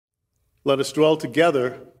Let us dwell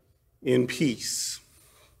together in peace.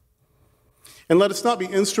 And let us not be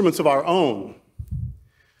instruments of our own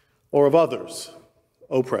or of others'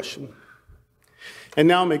 oppression. And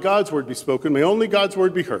now may God's word be spoken. May only God's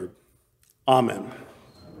word be heard. Amen.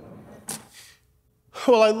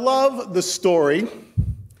 Well, I love the story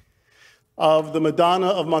of the Madonna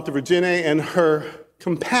of Montevergine and her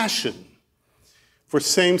compassion for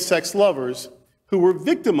same-sex lovers who were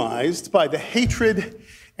victimized by the hatred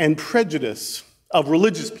and prejudice of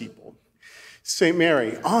religious people. St.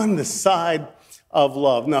 Mary, on the side of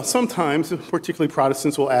love. Now, sometimes, particularly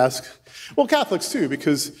Protestants will ask, well, Catholics too,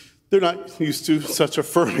 because they're not used to such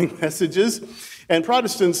affirming messages. And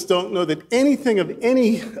Protestants don't know that anything of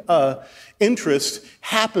any interest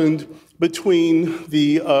happened between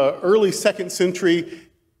the early 2nd century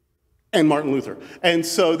and Martin Luther. And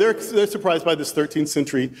so they're surprised by this 13th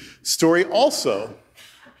century story also.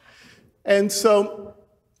 And so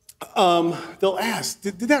they'll ask,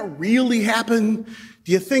 did that really happen?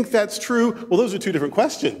 Do you think that's true? Well, those are two different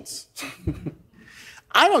questions.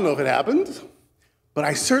 I don't know if it happened, but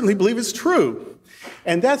I certainly believe it's true.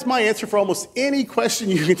 And that's my answer for almost any question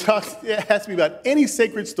you can ask me about any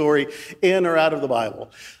sacred story in or out of the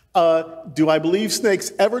Bible. Do I believe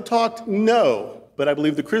snakes ever talked? No, but I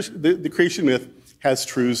believe the creation myth has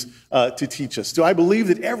truths to teach us. Do I believe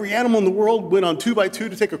that every animal in the world went on 2 by 2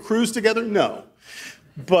 to take a cruise together? No.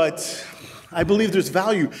 But I believe there's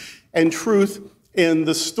value and truth in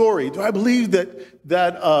the story. Do I believe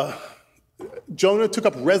that Jonah took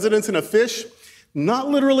up residence in a fish? Not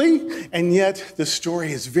literally, and yet the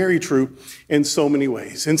story is very true in so many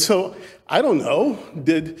ways. And so, I don't know,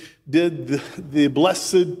 did the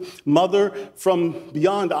Blessed Mother from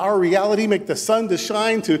beyond our reality make the sun to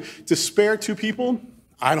shine to spare two people?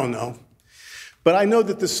 I don't know. But I know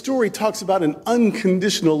that the story talks about an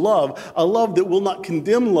unconditional love, a love that will not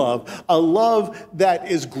condemn love, a love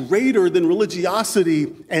that is greater than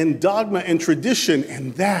religiosity and dogma and tradition,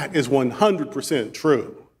 and that is 100%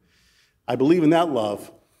 true. I believe in that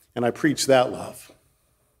love, and I preach that love.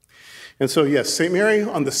 And so, yes, St. Mary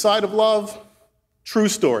on the side of love, true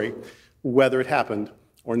story, whether it happened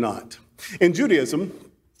or not. In Judaism,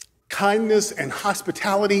 kindness and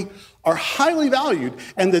hospitality are highly valued,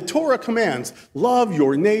 and the Torah commands, love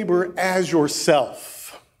your neighbor as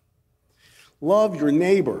yourself. Love your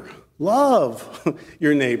neighbor. Love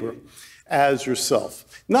your neighbor as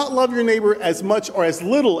yourself. Not love your neighbor as much or as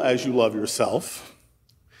little as you love yourself,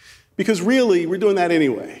 because really, we're doing that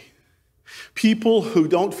anyway. People who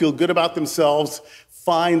don't feel good about themselves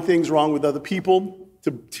find things wrong with other people to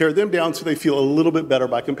tear them down so they feel a little bit better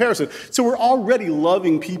by comparison. So we're already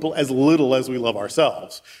loving people as little as we love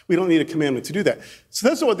ourselves. We don't need a commandment to do that. So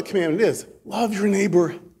that's not what the commandment is. Love your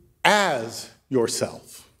neighbor as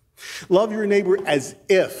yourself. Love your neighbor as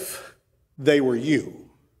if they were you.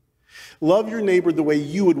 Love your neighbor the way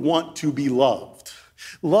you would want to be loved.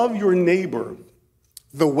 Love your neighbor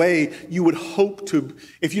the way you would hope to,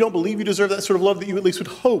 if you don't believe you deserve that sort of love, that you at least would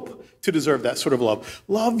hope to deserve that sort of love.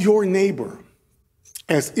 Love your neighbor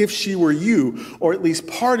as if she were you, or at least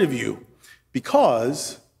part of you,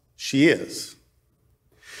 because she is.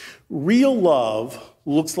 Real love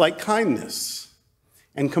looks like kindness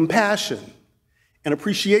and compassion and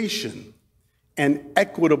appreciation and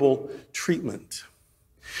equitable treatment.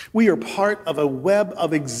 We are part of a web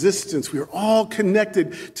of existence. We are all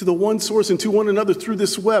connected to the one source and to one another through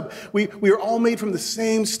this web. We are all made from the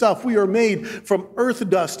same stuff. We are made from earth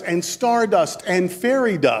dust and stardust and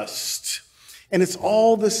fairy dust. And it's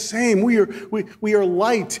all the same. We are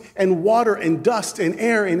light and water and dust and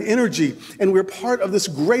air and energy. And we're part of this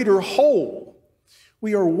greater whole.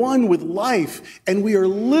 We are one with life, and we are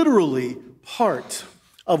literally part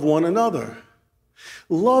of one another.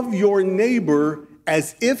 Love your neighbor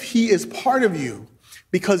as if he is part of you,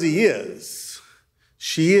 because he is,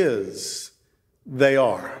 she is, they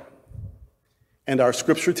are. And our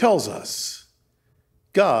scripture tells us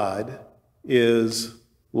God is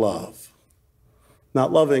love.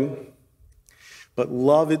 Not loving, but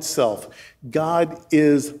love itself. God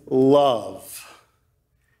is love,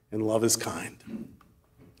 and love is kind.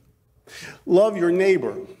 Love your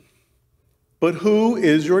neighbor, but who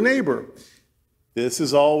is your neighbor? This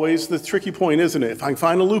is always the tricky point, isn't it? If I can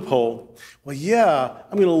find a loophole, well, yeah,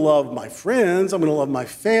 I'm going to love my friends, I'm going to love my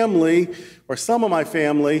family, or some of my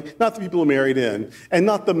family, not the people who married in, and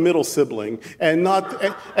not the middle sibling, and not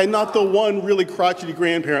the one really crotchety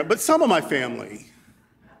grandparent, but some of my family.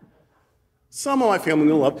 Some of my family I'm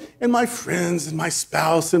going to love, and my friends, and my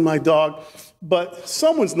spouse, and my dog, but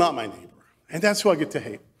someone's not my neighbor, and that's who I get to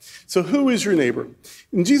hate. So who is your neighbor?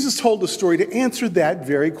 And Jesus told the story to answer that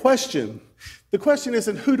very question. The question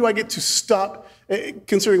isn't, who do I get to stop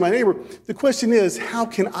considering my neighbor? The question is, how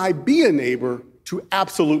can I be a neighbor to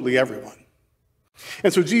absolutely everyone?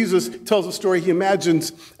 And so Jesus tells a story. He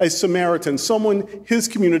imagines a Samaritan, someone his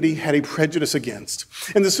community had a prejudice against.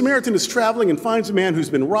 And the Samaritan is traveling and finds a man who's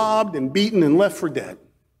been robbed and beaten and left for dead.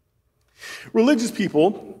 Religious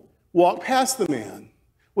people walk past the man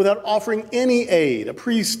without offering any aid. A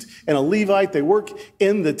priest and a Levite, they work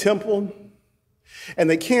in the temple, and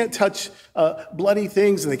they can't touch bloody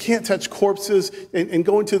things, and they can't touch corpses and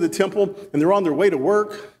go into the temple, and they're on their way to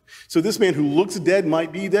work. So this man who looks dead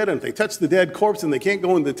might be dead, and if they touch the dead corpse and they can't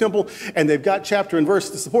go into the temple, and they've got chapter and verse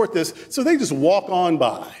to support this, so they just walk on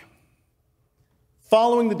by,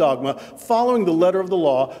 following the dogma, following the letter of the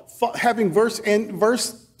law, having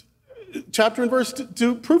chapter and verse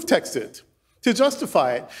to proof text it, to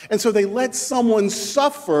justify it. And so they let someone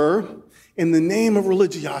suffer in the name of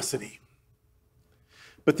religiosity.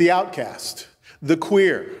 But the outcast, the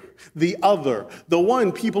queer, the other, the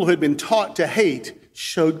one people had been taught to hate,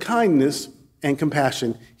 showed kindness and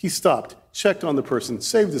compassion. He stopped, checked on the person,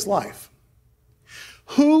 saved his life.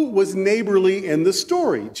 Who was neighborly in the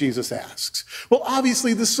story, Jesus asks? Well,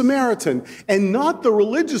 obviously the Samaritan, and not the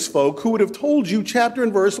religious folk who would have told you chapter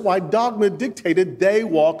and verse why dogma dictated they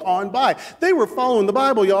walk on by. They were following the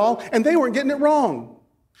Bible, y'all, and they weren't getting it wrong.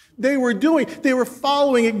 They were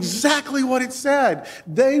following exactly what it said.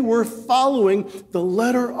 They were following the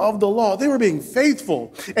letter of the law. They were being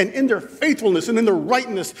faithful, and in their faithfulness and in their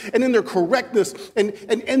rightness and in their correctness and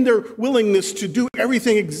in their willingness to do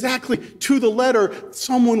everything exactly to the letter,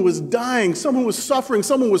 someone was dying, someone was suffering,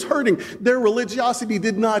 someone was hurting. Their religiosity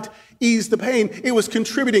did not ease the pain. It was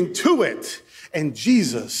contributing to it. And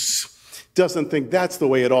Jesus doesn't think that's the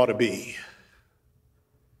way it ought to be.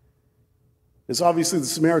 It's obviously the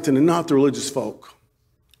Samaritan and not the religious folk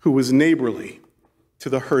who was neighborly to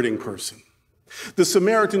the hurting person. The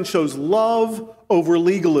Samaritan chose love over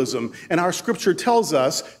legalism, and our scripture tells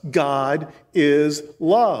us God is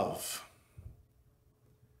love.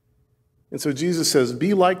 And so Jesus says,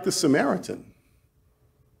 be like the Samaritan.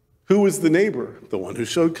 Who was the neighbor? The one who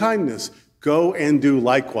showed kindness. Go and do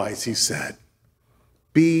likewise, he said.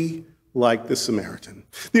 Be like the Samaritan.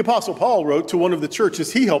 The Apostle Paul wrote to one of the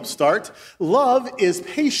churches he helped start, love is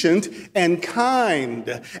patient and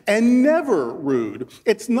kind and never rude.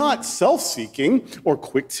 It's not self-seeking or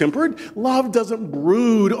quick-tempered. Love doesn't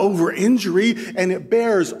brood over injury, and it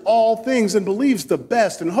bears all things and believes the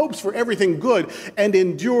best and hopes for everything good and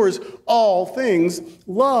endures all things.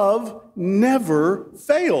 Love never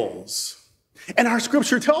fails. And our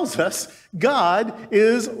scripture tells us God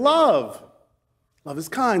is love. Love is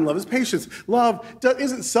kind. Love is patience. Love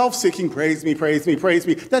isn't self-seeking. Praise me, praise me, praise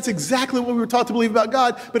me. That's exactly what we were taught to believe about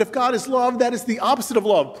God. But if God is love, that is the opposite of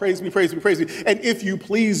love. Praise me, praise me, praise me. And if you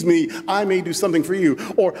please me, I may do something for you.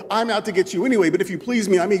 Or I'm out to get you anyway, but if you please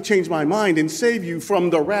me, I may change my mind and save you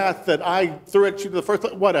from the wrath that I threw at you the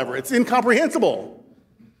first, whatever. It's incomprehensible.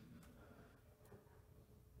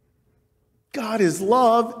 God is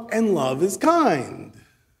love, and love is kind.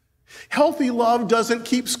 Healthy love doesn't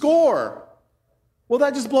keep score. Well,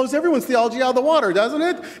 that just blows everyone's theology out of the water, doesn't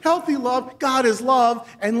it? Healthy love, God is love,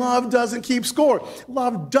 and love doesn't keep score.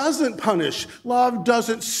 Love doesn't punish. Love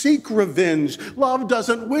doesn't seek revenge. Love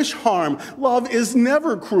doesn't wish harm. Love is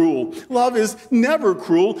never cruel. Love is never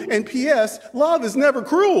cruel. And P.S., love is never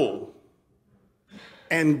cruel.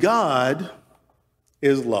 And God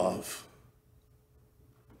is love.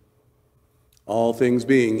 All things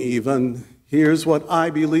being even, here's what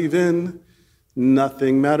I believe in.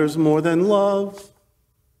 Nothing matters more than love.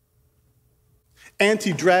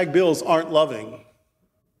 Anti-drag bills aren't loving.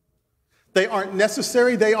 They aren't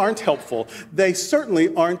necessary. They aren't helpful. They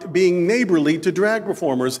certainly aren't being neighborly to drag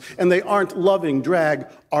performers, and they aren't loving drag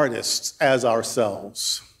artists as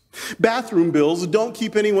ourselves. Bathroom bills don't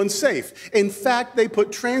keep anyone safe. In fact, they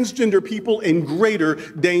put transgender people in greater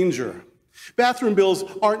danger. Bathroom bills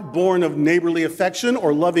aren't born of neighborly affection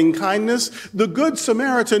or loving kindness. The Good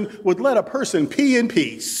Samaritan would let a person pee in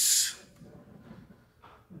peace.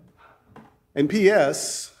 And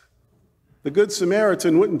P.S., the Good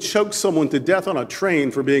Samaritan wouldn't choke someone to death on a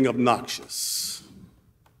train for being obnoxious.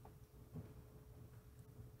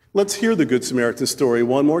 Let's hear the Good Samaritan story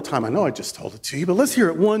one more time. I know I just told it to you, but let's hear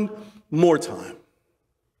it one more time.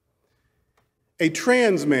 A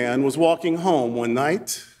trans man was walking home one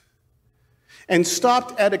night and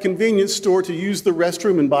stopped at a convenience store to use the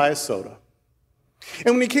restroom and buy a soda.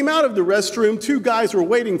 And when he came out of the restroom, two guys were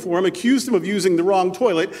waiting for him, accused him of using the wrong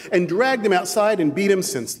toilet, and dragged him outside and beat him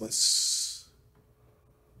senseless.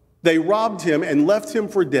 They robbed him and left him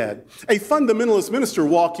for dead. A fundamentalist minister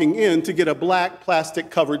walking in to get a black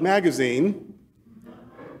plastic-covered magazine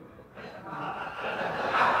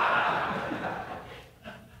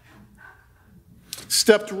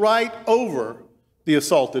stepped right over the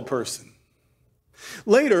assaulted person.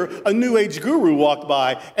 Later, a New Age guru walked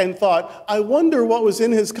by and thought, I wonder what was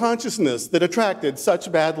in his consciousness that attracted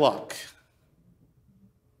such bad luck.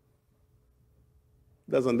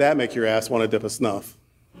 Doesn't that make your ass want to dip a snuff?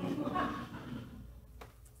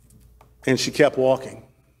 And she kept walking.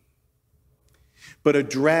 But a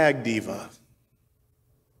drag diva,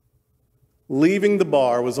 leaving the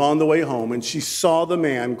bar, was on the way home, and she saw the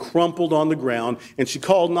man crumpled on the ground, and she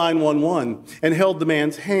called 911 and held the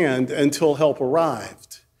man's hand until help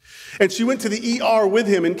arrived. And she went to the ER with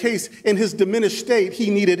him in case, in his diminished state, he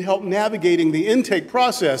needed help navigating the intake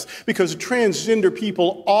process, because transgender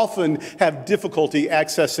people often have difficulty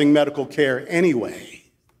accessing medical care anyway.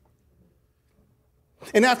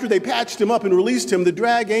 And after they patched him up and released him, the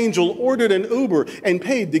drag angel ordered an Uber and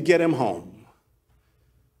paid to get him home.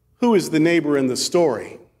 Who is the neighbor in the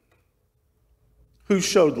story? Who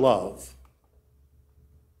showed love?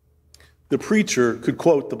 The preacher could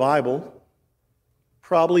quote the Bible,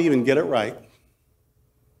 probably even get it right.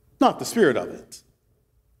 Not the spirit of it,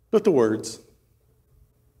 but the words.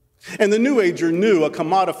 And the New Ager knew a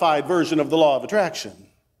commodified version of the law of attraction.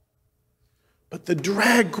 But the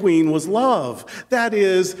drag queen was love. That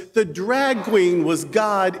is, the drag queen was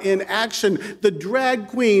God in action. The drag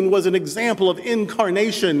queen was an example of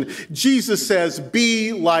incarnation. Jesus says,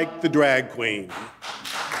 be like the drag queen.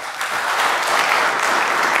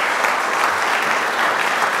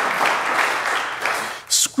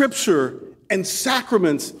 Scripture and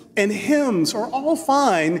sacraments and hymns are all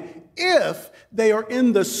fine if they are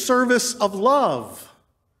in the service of love.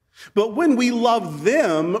 But when we love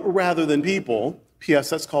them rather than people,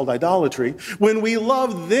 P.S., that's called idolatry. When we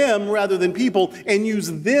love them rather than people and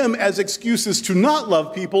use them as excuses to not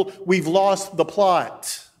love people, we've lost the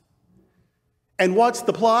plot. And what's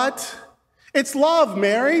the plot? It's love,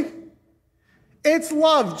 Mary. It's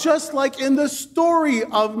love, just like in the story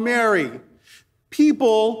of Mary.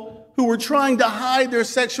 People who were trying to hide their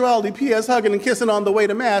sexuality, P.S., hugging and kissing on the way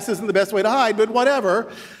to Mass isn't the best way to hide, but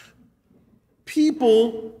whatever.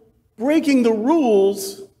 People breaking the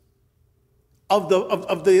rules of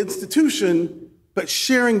the institution, but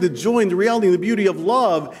sharing the joy and the reality and the beauty of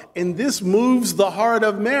love. And this moves the heart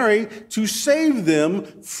of Mary to save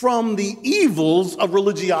them from the evils of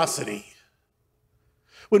religiosity.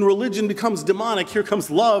 When religion becomes demonic, here comes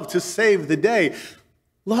love to save the day.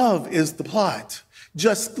 Love is the plot.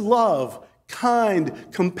 Just love.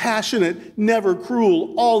 Kind, compassionate, never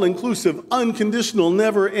cruel, all-inclusive, unconditional,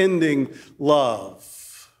 never-ending love.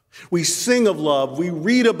 We sing of love, we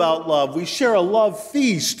read about love, we share a love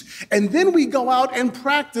feast, and then we go out and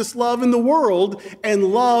practice love in the world, and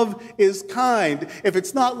love is kind. If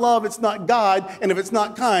it's not love, it's not God, and if it's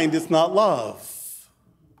not kind, it's not love.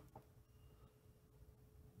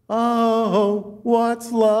 Oh,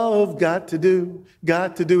 what's love got to do?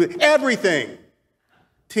 Got to do with everything.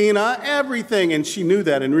 Tina, everything, and she knew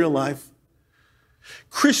that in real life.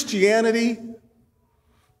 Christianity,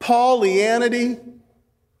 Paulianity,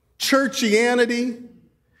 churchianity,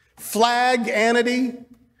 flaganity,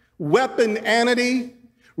 weaponanity,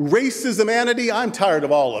 racismanity. I'm tired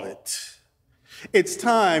of all of it. It's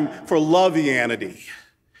time for lovianity.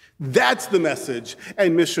 That's the message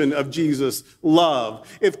and mission of Jesus, love.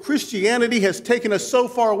 If Christianity has taken us so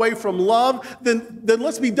far away from love, then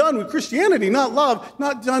let's be done with Christianity, not love,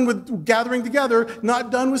 not done with gathering together,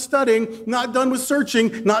 not done with studying, not done with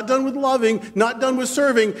searching, not done with loving, not done with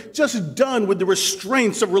serving, just done with the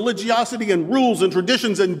restraints of religiosity and rules and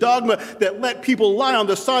traditions and dogma that let people lie on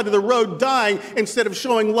the side of the road dying instead of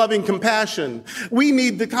showing loving compassion. We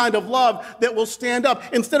need the kind of love that will stand up.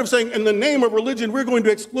 Instead of saying, in the name of religion, we're going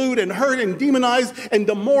to exclude and hurt and demonize and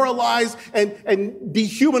demoralize and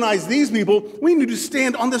dehumanize these people, we need to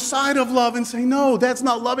stand on the side of love and say, no, that's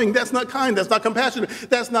not loving, that's not kind, that's not compassionate,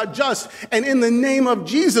 that's not just. And in the name of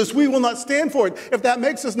Jesus, we will not stand for it. If that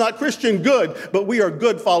makes us not Christian, good, but we are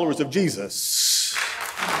good followers of Jesus.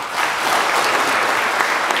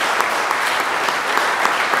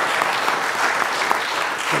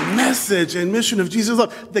 The message and mission of Jesus'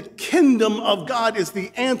 love. The kingdom of God is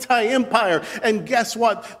the anti-empire. And guess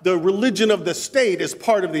what? The religion of the state is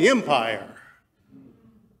part of the empire.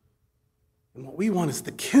 And what we want is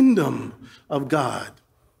the kingdom of God,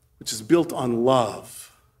 which is built on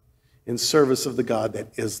love in service of the God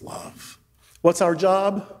that is love. What's our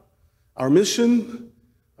job? Our mission?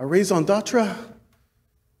 Our raison d'etre?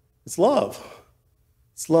 It's love.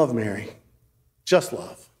 It's love, Mary. Just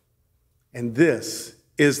love. And this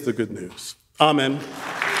is the good news. Amen.